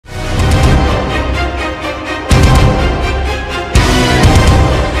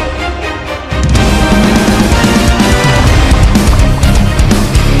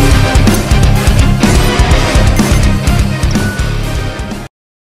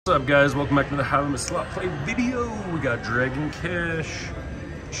What's up, guys? Welcome back to the How to Slot Play video. We got Dragon Cash.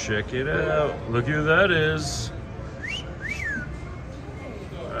 Check it out. Look who that is.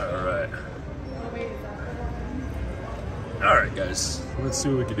 Alright. Alright, guys. Let's see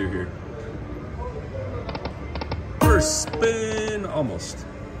what we can do here. First spin. Almost.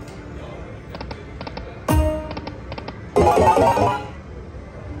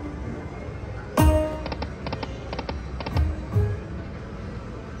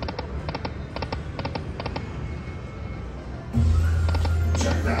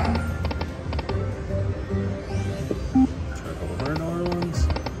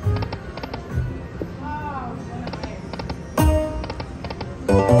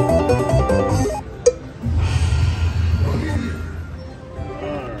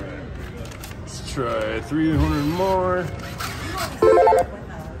 Try 300 more.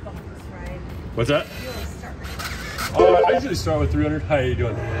 What's that? I usually start with 300. How you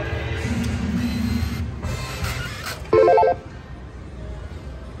doing?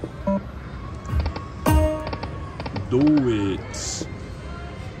 Do it.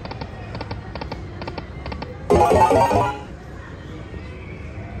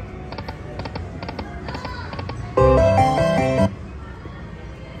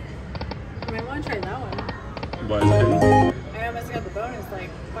 Why is it hidden? I almost got the bonus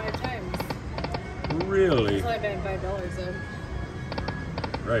like 5 times. Really? That's why I bet $5 in.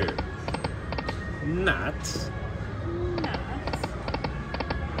 Right here. Not.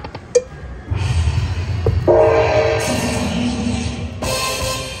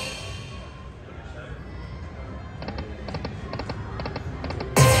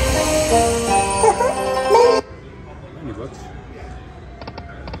 $90.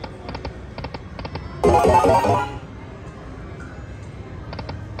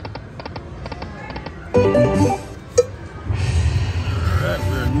 Alright,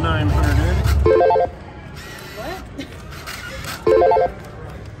 we're 900 in. What?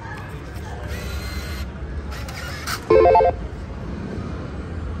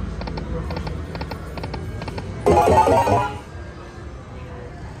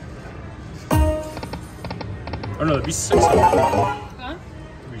 Oh no, it'd be 600. Huh?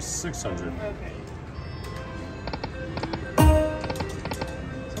 It'd be 600. Okay.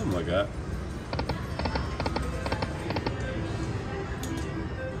 Something like that.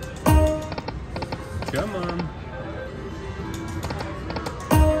 Come on.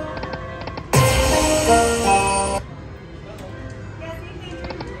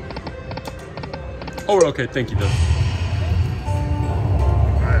 Oh, we're okay. Thank you, Doug.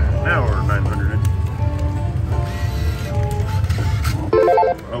 Alright, now we're 900 in.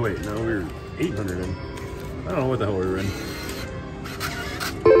 Oh, wait. No, we were 800 in. I don't know what the hell we were in.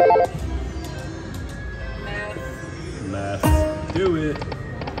 Math. Do it.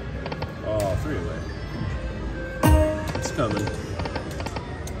 Oh, 3 away. It's coming.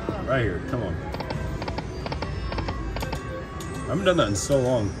 Right here. Come on. I haven't done that in so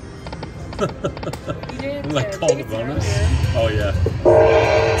long. You did Like call the bonus. Oh yeah.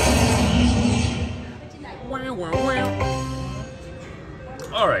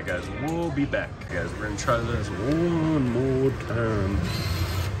 All right, guys. We'll be back, guys. We're gonna try this one more time.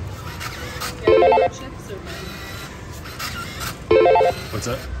 What's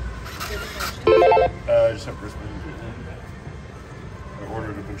that? I just have wristbands. I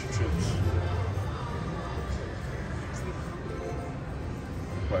ordered a bunch of chips.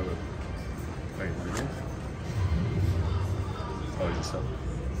 Why would? Wait, really? Oh, you just said.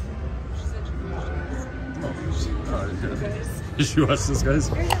 She said she Oh, I didn't hear that. Did you watch this, guys?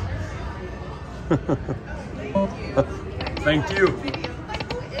 Thank you.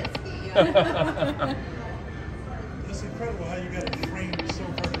 It's incredible how you got it framed so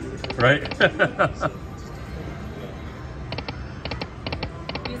perfectly. Right?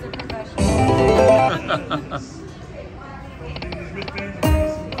 He's a professional.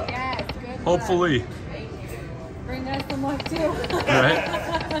 Yes, good. Hopefully. Luck. Bring us some luck too. Right?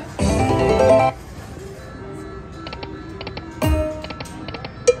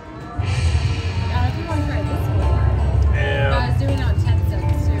 If you want to try this one. Yeah. I was doing it on 10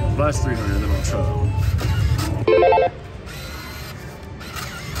 cents too. Last 300, and then I'll try that one.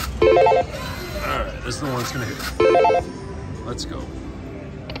 Alright, this is the one that's gonna hit. Let's go.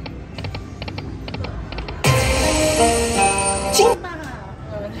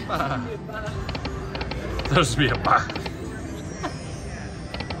 That'll just be a bah.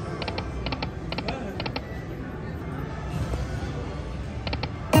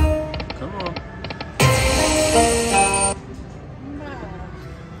 Come on.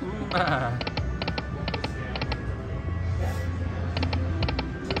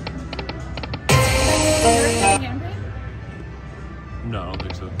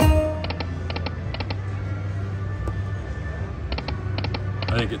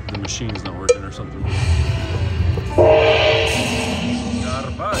 it the machine's not working or something.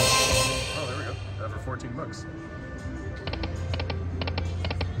 Garbage. Oh, there we go. That for 14 bucks.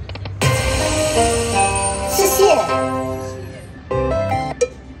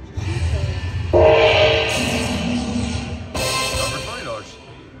 Over $20.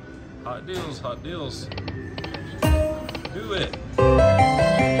 Hot deals, hot deals. Do it.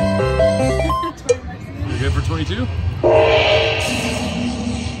 You're good for 22? We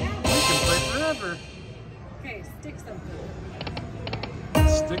can play forever. Okay, stick something.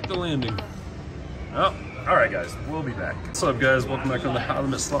 Stick the landing. Oh, all right, guys, we'll be back. What's up, guys? Welcome back on the How to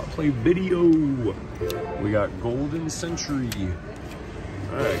Limit Slot Play video. We got Golden Century.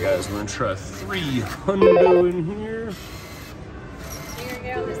 All right, guys, we're gonna try 300 in here. You're gonna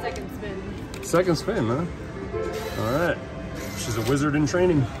get on the second spin. Second spin, huh? All right. She's a wizard in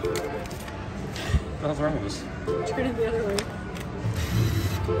training. What the hell's wrong with this? Turn it the other way.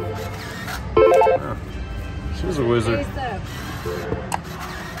 Oh, she's a wizard. Face up.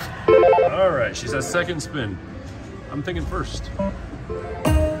 All right, she says second spin. I'm thinking first. Oh,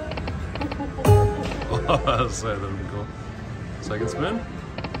 that would be cool. Second spin?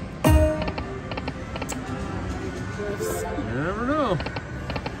 You never know.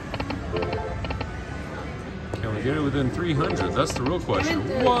 Can we get it within 300? That's the real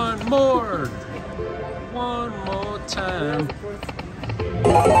question. One more! One more time.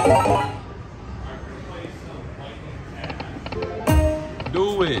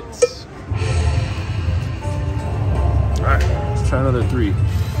 Do it! Alright, let's try another 3.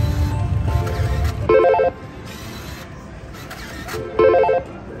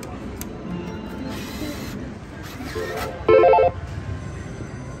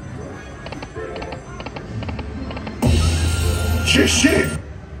 Jishi.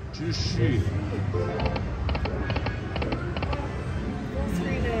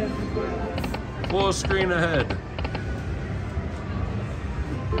 Full screen ahead.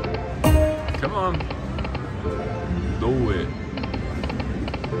 Come on. Do it.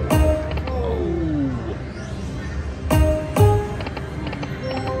 Oh.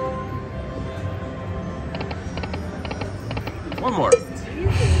 One more.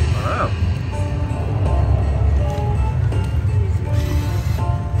 Wow.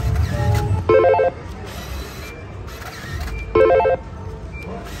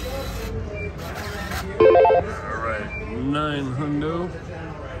 All right, 900.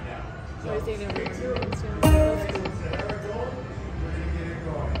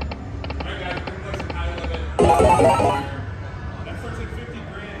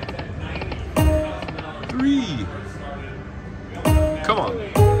 Three. Come on.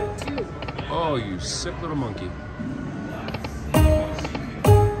 Oh, you sick little monkey.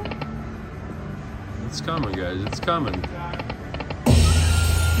 It's coming, guys. It's coming.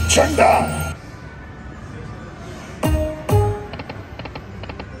 Chanda.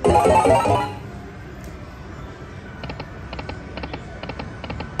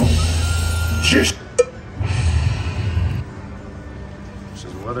 Just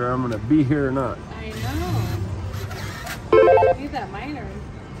whether I'm gonna be here or not. I know. Need that minor.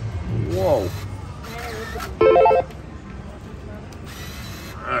 Whoa.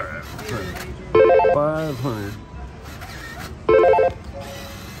 All right. 500.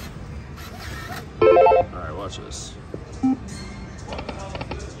 All right, watch this.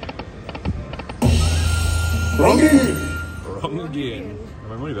 wrong again. Wrong again. Have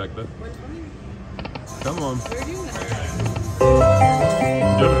my money back, though. Come on. We're doing that.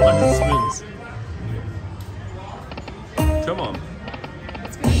 Done 100 spins. Come on.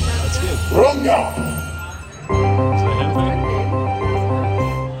 That's good. That's good. Wrong Is that hand thing?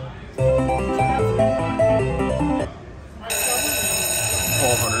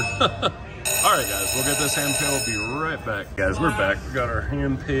 1,200. All right, guys, we'll get this hand pay. We'll be right back. Guys, we're back. We got our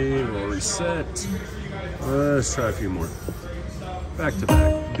hand paid. We'll reset. Let's try a few more. Back to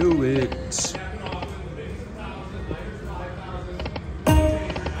back. Do it.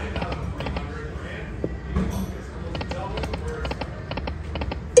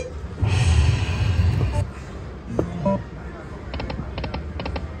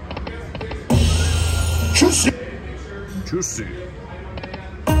 Juicy. Juicy.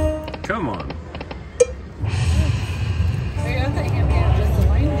 Come on.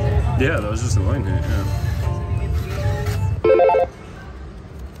 Yeah, that was just a line hit, yeah.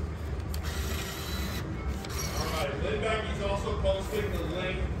 Alright, Lynn Becky's also posting the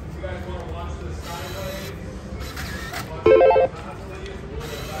link if you guys want to watch this sideways. Watch it constantly, it's a little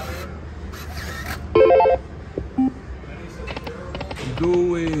bit better. Do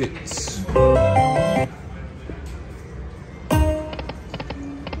it.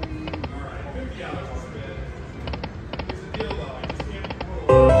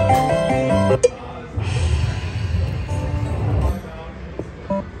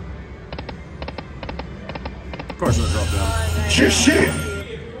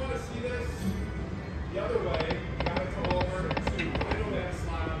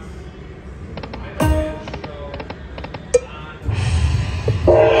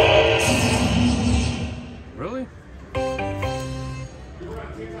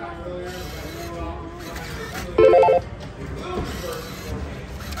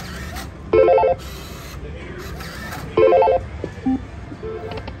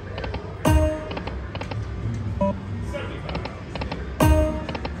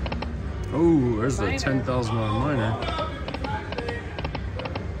 $10,000 miner.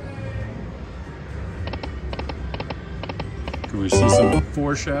 Can we see some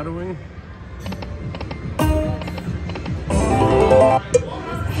foreshadowing?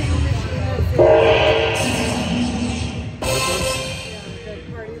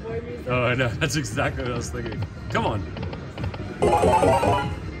 Oh, I know. That's exactly what I was thinking. Come on.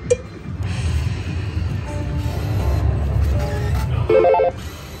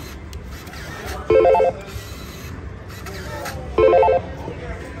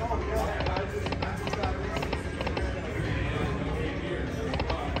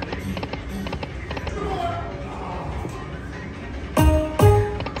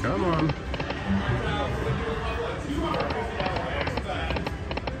 Come on.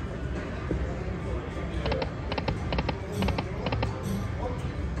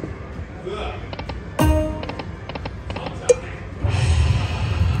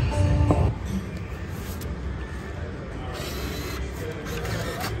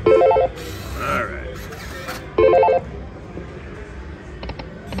 All right.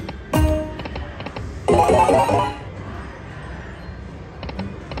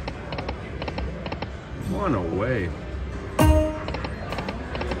 One away.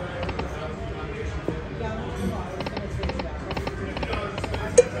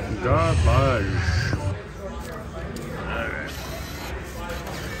 Garbage. All right.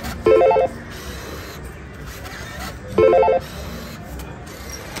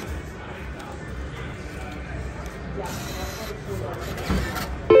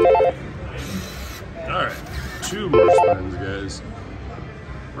 All right. 2 more spins, guys.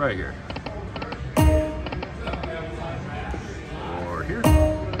 Right here. Or here.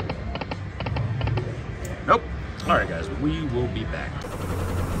 Nope. All right, guys. We will be back.